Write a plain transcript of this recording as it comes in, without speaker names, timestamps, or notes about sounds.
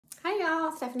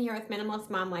all, Stephanie here with Minimalist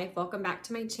Mom Life. Welcome back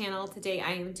to my channel. Today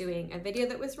I am doing a video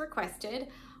that was requested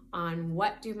on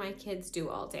what do my kids do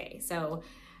all day. So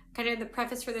kind of the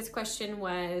preface for this question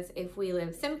was, if we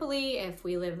live simply, if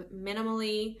we live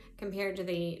minimally compared to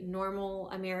the normal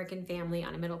American family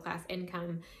on a middle class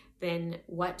income, then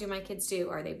what do my kids do?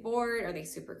 Are they bored? Are they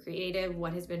super creative?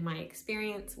 What has been my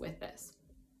experience with this?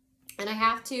 And I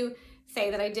have to say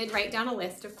that I did write down a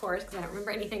list, of course, because I don't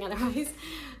remember anything otherwise,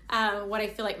 what I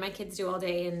feel like my kids do all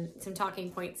day and some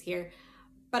talking points here.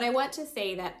 But I want to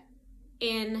say that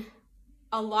in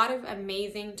a lot of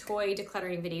amazing toy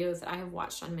decluttering videos that I have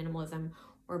watched on minimalism,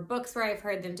 or books where I've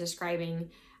heard them describing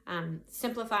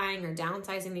simplifying or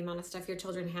downsizing the amount of stuff your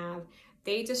children have,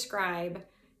 they describe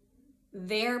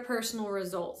their personal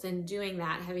results in doing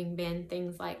that having been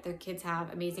things like their kids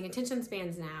have amazing attention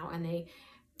spans now, and they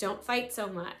don't fight so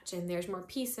much, and there's more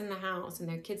peace in the house, and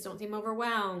their kids don't seem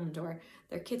overwhelmed, or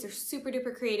their kids are super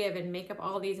duper creative and make up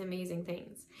all these amazing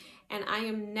things. And I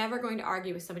am never going to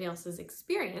argue with somebody else's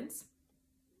experience,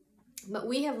 but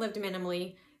we have lived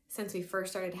minimally since we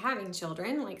first started having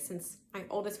children, like since my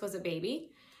oldest was a baby,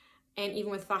 and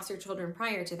even with foster children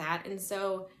prior to that. And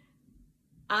so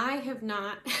I have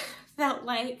not felt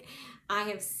like I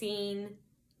have seen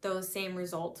those same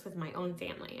results with my own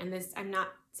family. And this, I'm not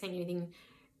saying anything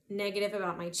negative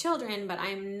about my children, but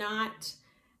I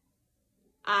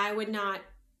would not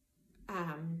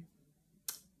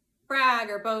brag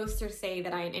or boast or say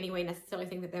that I in any way necessarily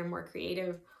think that they're more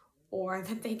creative or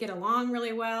that they get along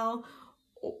really well,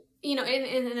 you know,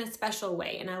 in a special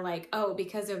way. And I like, oh,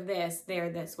 because of this, they're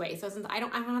this way. So since I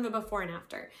don't have a before and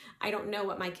after, I don't know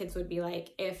what my kids would be like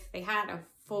if they had a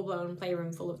full-blown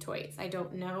playroom full of toys. I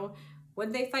don't know.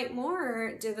 Would they fight more,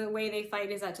 or do the way they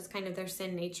fight, is that just kind of their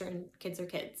sin nature and kids are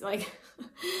kids? Like,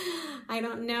 I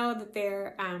don't know that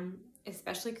they're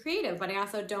especially creative, but I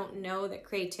also don't know that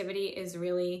creativity is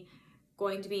really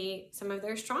going to be some of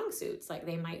their strong suits. Like,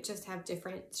 they might just have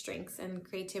different strengths, and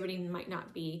creativity might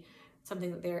not be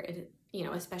something that they're, you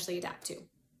know, especially adapt to.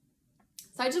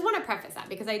 So I just want to preface that,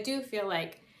 because I do feel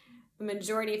like the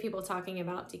majority of people talking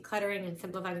about decluttering and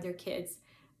simplifying with your kids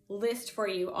list for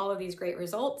you all of these great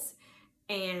results.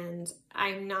 And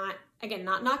I'm not, again,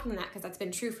 not knocking that, because that's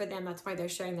been true for them. That's why they're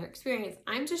sharing their experience.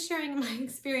 I'm just sharing my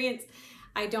experience.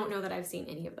 I don't know that I've seen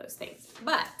any of those things,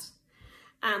 but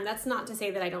that's not to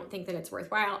say that I don't think that it's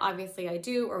worthwhile. Obviously I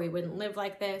do, or we wouldn't live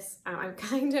like this. I'm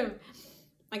kind of,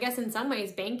 I guess in some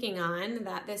ways, banking on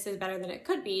that this is better than it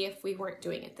could be if we weren't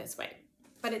doing it this way.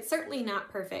 But it's certainly not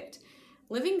perfect.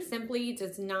 Living simply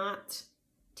does not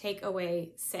take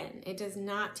away sin. It does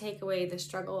not take away the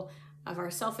struggle of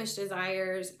our selfish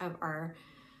desires,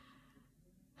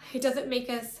 it doesn't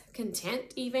make us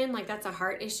content even. Like, that's a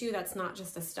heart issue. That's not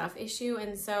just a stuff issue.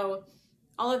 And so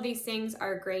all of these things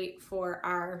are great for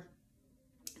our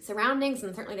surroundings,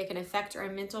 and certainly they can affect our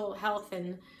mental health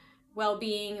and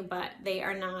well-being, but they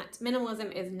are not,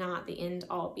 minimalism is not the end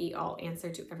all be all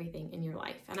answer to everything in your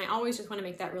life. And I always just want to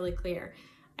make that really clear.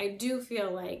 I do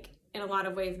feel like in a lot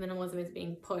of ways minimalism is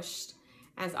being pushed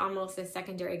as almost a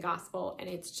secondary gospel, and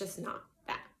it's just not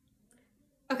that.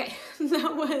 Okay,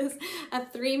 that was a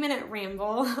 3-minute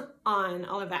ramble on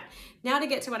all of that. Now to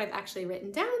get to what I've actually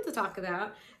written down to talk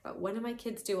about what do my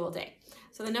kids do all day.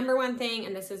 So the number one thing,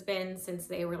 and this has been since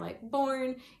they were like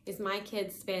born, is my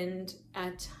kids spend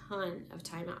a ton of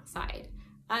time outside,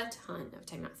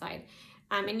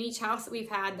 in each house that we've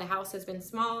had, the house has been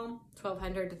small,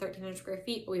 1,200 to 1,300 square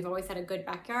feet, but we've always had a good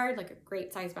backyard, like a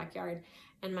great sized backyard.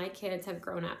 And my kids have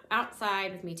grown up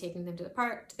outside with me taking them to the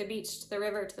park, to the beach, to the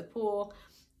river, to the pool,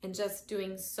 and just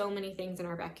doing so many things in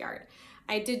our backyard.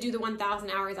 I did do the 1,000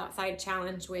 hours outside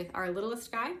challenge with our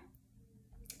littlest guy,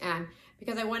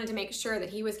 because I wanted to make sure that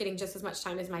he was getting just as much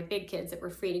time as my big kids that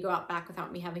were free to go out back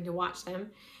without me having to watch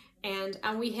them. And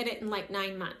we hit it in like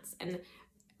 9 months. And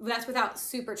that's without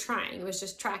super trying. It was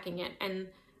just tracking it. And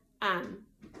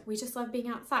we just love being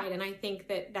outside. And I think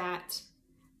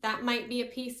that might be a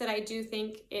piece that I do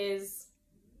think is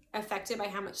affected by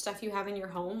how much stuff you have in your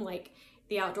home. Like,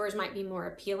 the outdoors might be more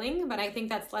appealing, but I think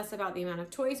that's less about the amount of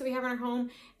toys that we have in our home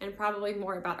and probably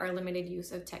more about our limited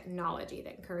use of technology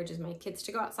that encourages my kids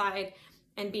to go outside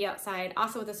and be outside.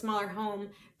 Also, with a smaller home,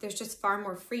 there's just far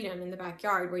more freedom in the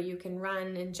backyard where you can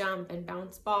run and jump and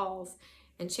bounce balls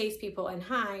and chase people and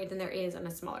hide than there is in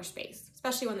a smaller space,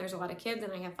 especially when there's a lot of kids,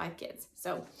 and I have 5 kids.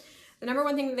 So the number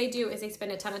one thing that they do is they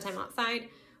spend a ton of time outside.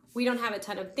 We don't have a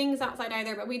ton of things outside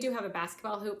either, but we do have a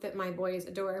basketball hoop that my boys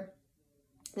adore.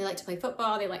 They like to play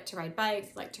football, they like to ride bikes,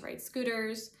 they like to ride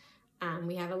scooters.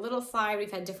 We have a little slide.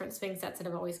 We've had different swing sets that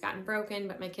have always gotten broken,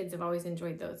 but my kids have always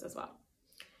enjoyed those as well.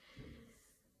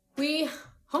 We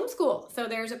homeschool. So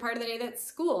there's a part of the day that's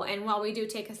school. And while we do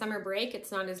take a summer break,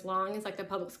 it's not as long as like the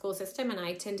public school system. And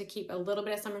I tend to keep a little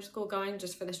bit of summer school going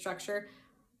just for the structure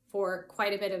for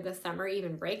quite a bit of the summer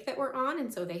even break that we're on.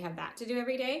 And so they have that to do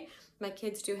every day. My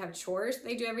kids do have chores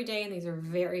they do every day, and these are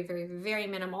very, very, very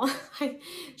minimal. I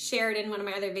shared in one of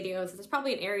my other videos, it's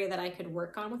probably an area that I could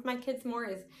work on with my kids more,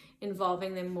 is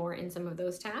involving them more in some of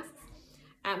those tasks.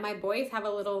 My boys have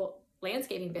a little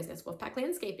landscaping business, Wolfpack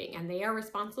Landscaping, and they are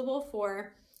responsible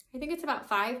for, I think it's about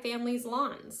 5 families'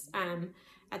 lawns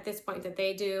at this point that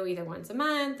they do either once a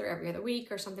month or every other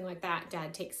week or something like that.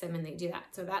 Dad takes them and they do that.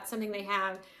 So that's something they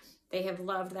have. They have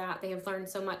loved that. They have learned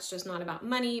so much, just not about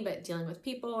money, but dealing with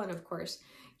people and of course,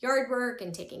 yard work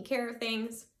and taking care of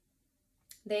things.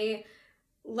 They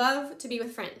love to be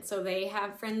with friends. So they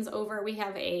have friends over. We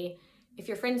have if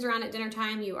your friends are around at dinner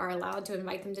time, you are allowed to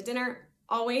invite them to dinner.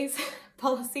 Always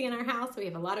policy in our house. We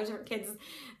have a lot of different kids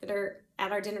that are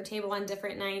at our dinner table on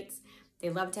different nights. They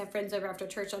love to have friends over after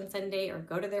church on Sunday or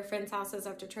go to their friends' houses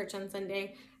after church on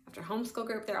Sunday. After homeschool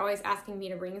group, they're always asking me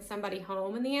to bring somebody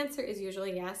home, and the answer is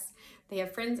usually yes. They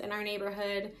have friends in our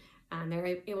neighborhood.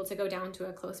 They're able to go down to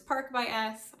a close park by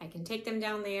us. I can take them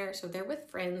down there, so they're with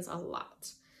friends a lot.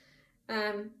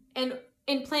 And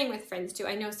playing with friends too.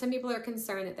 I know some people are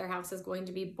concerned that their house is going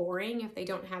to be boring if they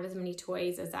don't have as many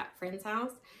toys as that friend's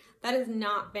house. That has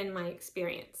not been my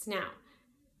experience. Now,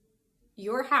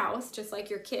 your house, just like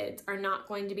your kids, are not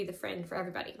going to be the friend for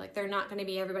everybody. Like, they're not going to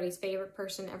be everybody's favorite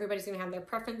person. Everybody's going to have their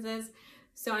preferences.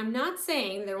 So I'm not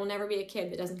saying there will never be a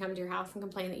kid that doesn't come to your house and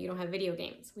complain that you don't have video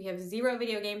games. We have 0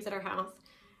 video games at our house.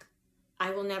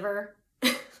 I will never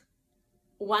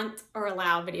want or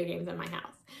allow video games in my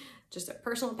house. Just a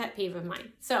personal pet peeve of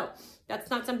mine. So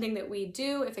that's not something that we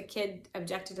do. If a kid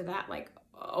objected to that, like,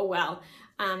 oh well.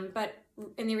 But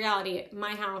in the reality,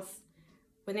 my house,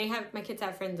 when my kids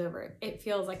have friends over, it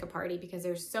feels like a party because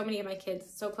there's so many of my kids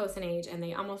so close in age, and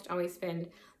they almost always spend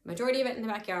the majority of it in the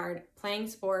backyard, playing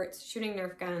sports, shooting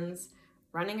Nerf guns,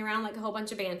 running around like a whole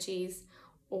bunch of banshees,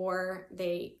 or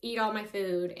they eat all my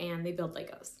food and they build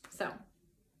Legos. So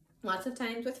lots of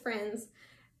times with friends,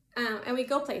 and we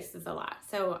go places a lot.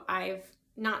 So I've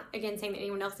not, again, saying that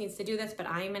anyone else needs to do this, but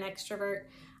I am an extrovert.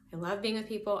 I love being with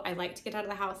people. I like to get out of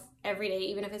the house every day,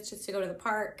 even if it's just to go to the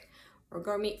park or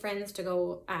go meet friends, to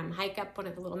go hike up one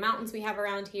of the little mountains we have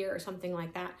around here or something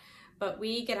like that. But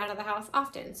we get out of the house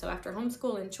often. So after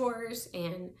homeschool and chores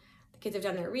and the kids have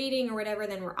done their reading or whatever,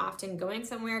 then we're often going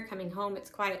somewhere, coming home, it's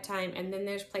quiet time, and then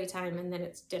there's playtime, and then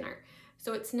it's dinner.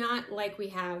 So it's not like we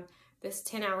have this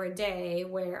 10-hour day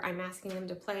where I'm asking them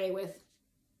to play with,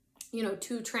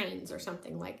 2 trains or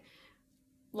something. Like,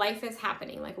 life is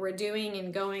happening. Like, we're doing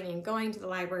and going to the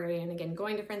library, and again,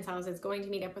 going to friends' houses, going to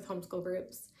meet up with homeschool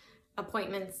groups,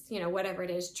 appointments, whatever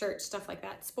it is, church, stuff like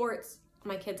that, sports.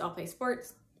 My kids all play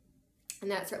sports,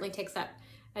 and that certainly takes up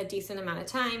a decent amount of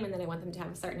time, and then I want them to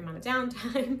have a certain amount of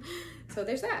downtime. So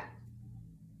there's that.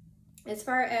 As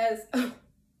far as,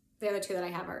 the other 2 that I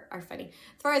have are funny.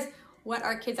 As far as what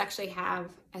our kids actually have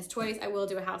as toys, I will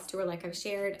do a house tour like I've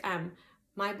shared.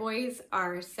 My boys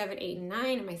are 7, 8, and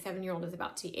 9, and my 7-year-old is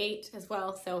about to be 8 as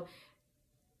well. So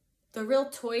the real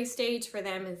toy stage for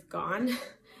them is gone.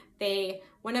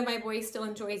 One of my boys still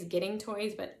enjoys getting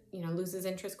toys, but loses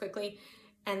interest quickly.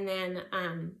 And then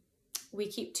we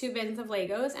keep 2 bins of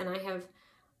Legos, and I have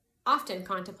often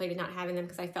contemplated not having them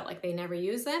because I felt like they never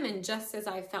use them. And just as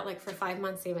I felt like for 5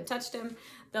 months they haven't touched them,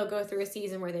 they'll go through a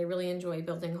season where they really enjoy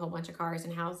building a whole bunch of cars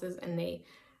and houses, and they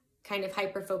kind of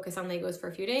hyper focus on Legos for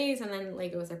a few days, and then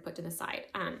Legos are put to the side.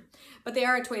 But they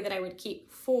are a toy that I would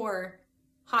keep for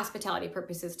hospitality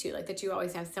purposes too, like that you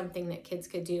always have something that kids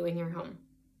could do in your home.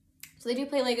 So they do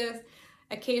play Legos.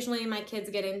 Occasionally my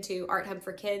kids get into Art Hub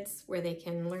for Kids, where they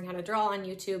can learn how to draw on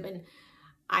YouTube, and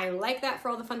I like that for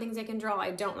all the fun things they can draw.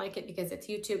 I don't like it because it's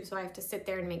YouTube, so I have to sit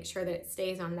there and make sure that it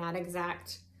stays on that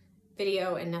exact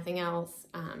video and nothing else.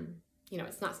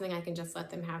 It's not something I can just let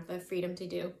them have the freedom to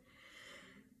do.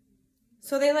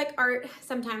 So they like art.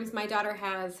 Sometimes my daughter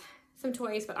has some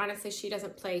toys, but honestly, she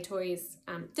doesn't play toys.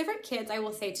 Different kids, I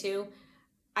will say too,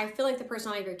 I feel like the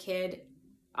personality of your kid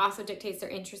also dictates their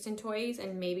interest in toys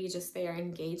and maybe just their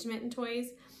engagement in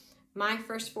toys. My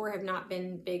first 4 have not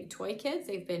been big toy kids.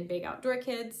 They've been big outdoor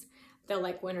kids. They'll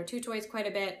like 1 or 2 toys quite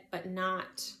a bit, but they're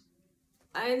not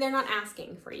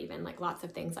asking for even like lots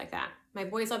of things like that. My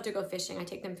boys love to go fishing. I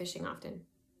take them fishing often.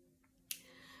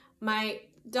 My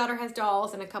daughter has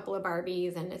dolls and a couple of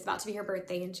Barbies, and it's about to be her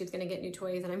birthday and she's gonna get new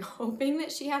toys, and I'm hoping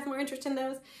that she has more interest in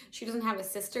those. She doesn't have a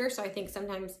sister, so I think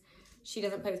sometimes she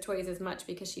doesn't play with toys as much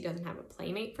because she doesn't have a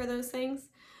playmate for those things.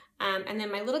 And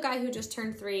then my little guy who just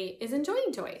turned 3 is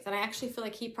enjoying toys. And I actually feel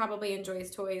like he probably enjoys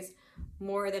toys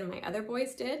more than my other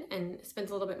boys did and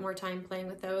spends a little bit more time playing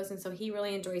with those. And so he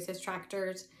really enjoys his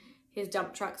tractors, his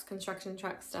dump trucks, construction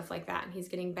trucks, stuff like that. And he's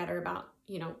getting better about,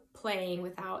 you know, playing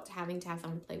without having to have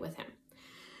someone play with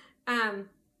him.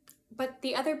 But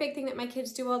the other big thing that my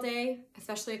kids do all day,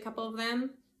 especially a couple of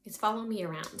them, is follow me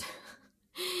around.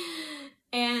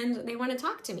 And they want to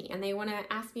talk to me and they want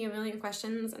to ask me a million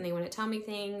questions and they want to tell me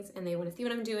things and they want to see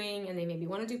what I'm doing and they maybe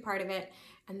want to do part of it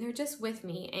and they're just with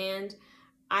me. And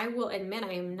I will admit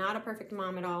I am not a perfect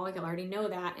mom at all. Like, I already know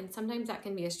that. And sometimes that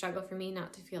can be a struggle for me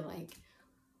not to feel like,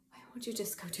 why won't you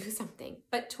just go do something?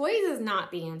 But toys is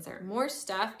not the answer. More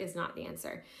stuff is not the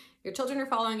answer. Your children are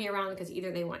following you around because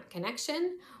either they want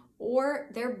connection or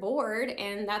they're bored,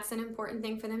 and that's an important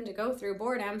thing for them to go through,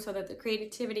 boredom, so that the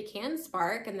creativity can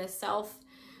spark and the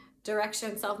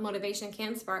self-direction, self-motivation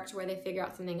can spark to where they figure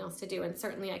out something else to do. And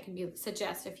certainly I can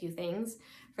suggest a few things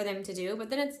for them to do,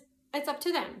 but then it's up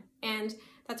to them. And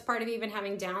that's part of even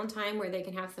having downtime where they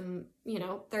can have some, you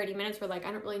know, 30 minutes where like,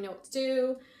 I don't really know what to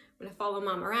do. I'm gonna follow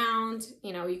mom around.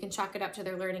 You know, you can chalk it up to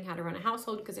they're learning how to run a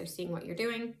household because they're seeing what you're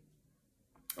doing.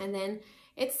 And then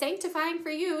it's sanctifying for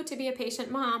you to be a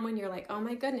patient mom when you're like, oh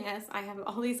my goodness, I have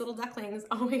all these little ducklings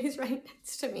always right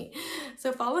next to me.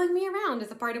 So following me around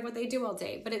is a part of what they do all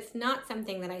day, but it's not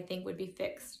something that I think would be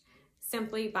fixed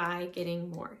simply by getting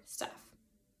more stuff.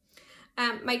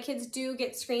 My kids do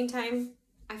get screen time.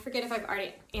 I forget if I've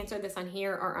already answered this on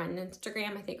here or on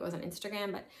Instagram. I think it was on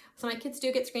Instagram, but so my kids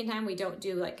do get screen time. We don't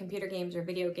do like computer games or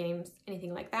video games,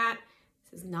 anything like that.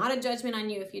 This is not a judgment on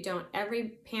you if you don't. Every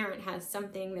parent has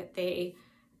something that they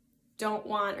don't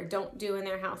want or don't do in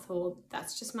their household.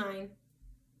 That's just mine,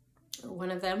 or one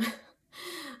of them.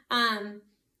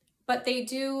 But they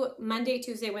do Monday,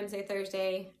 Tuesday, Wednesday,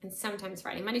 Thursday, and sometimes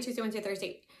Friday. Monday, Tuesday, Wednesday,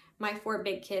 Thursday. My 4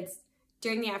 big kids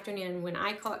during the afternoon, when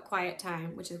I call it quiet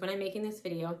time, which is when I'm making this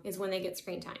video, is when they get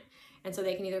screen time. And so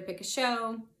they can either pick a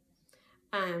show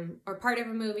or part of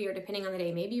a movie, or depending on the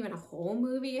day, maybe even a whole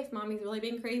movie if mommy's really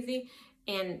being crazy.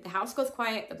 And the house goes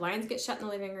quiet, the blinds get shut in the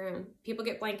living room, people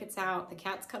get blankets out, the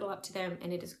cats cuddle up to them,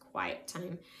 and it is quiet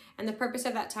time. And the purpose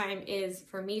of that time is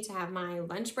for me to have my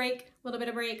lunch break, a little bit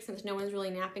of break, since no one's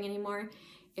really napping anymore.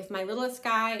 If my littlest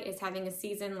guy is having a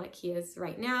season like he is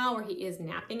right now, or he is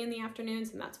napping in the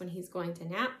afternoons, and that's when he's going to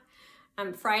nap.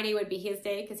 Friday would be his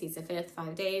day because he's the 5th,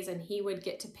 5 days, and he would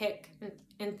get to pick,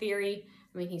 in theory,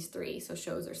 I mean, he's 3, so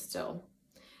shows are still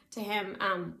to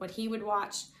him, what he would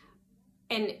watch.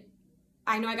 And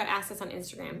I know I got asked this on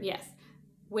Instagram. Yes,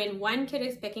 when one kid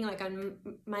is picking, like on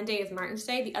Monday is Martin's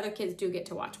Day, the other kids do get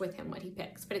to watch with him what he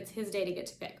picks, but it's his day to get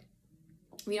to pick.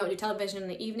 We don't do television in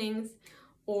the evenings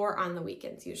or on the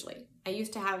weekends usually. I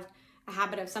used to have a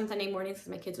habit of some Sunday mornings,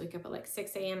 because my kids wake up at like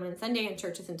 6 a.m. on Sunday and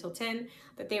church is until 10,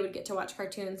 that they would get to watch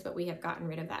cartoons, but we have gotten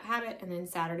rid of that habit. And then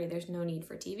Saturday, there's no need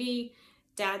for TV.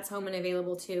 Dad's home and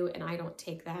available too, and I don't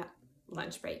take that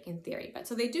lunch break in theory. But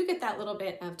so they do get that little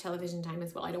bit of television time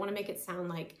as well. I don't want to make it sound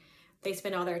like they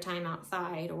spend all their time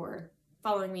outside or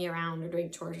following me around or doing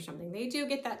chores or something. They do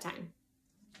get that time.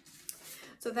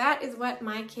 So that is what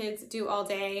my kids do all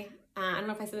day. I don't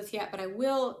know if I said this yet, but I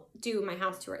will do my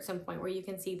house tour at some point where you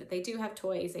can see that they do have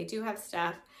toys, they do have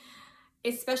stuff,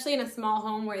 especially in a small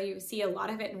home where you see a lot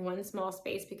of it in one small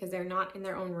space because they're not in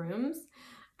their own rooms.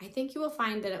 I think you will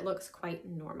find that it looks quite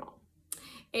normal.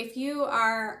 If you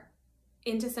are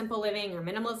into simple living or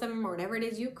minimalism or whatever it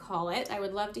is you call it, I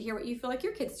would love to hear what you feel like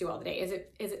your kids do all the day. Is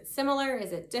it similar?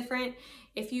 Is it different?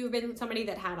 If you've been somebody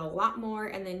that had a lot more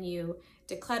and then you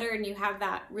declutter and you have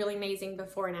that really amazing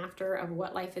before and after of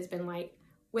what life has been like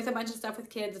with a bunch of stuff with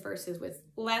kids versus with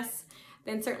less,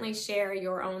 then certainly share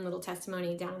your own little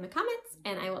testimony down in the comments,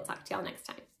 and I will talk to y'all next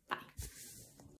time.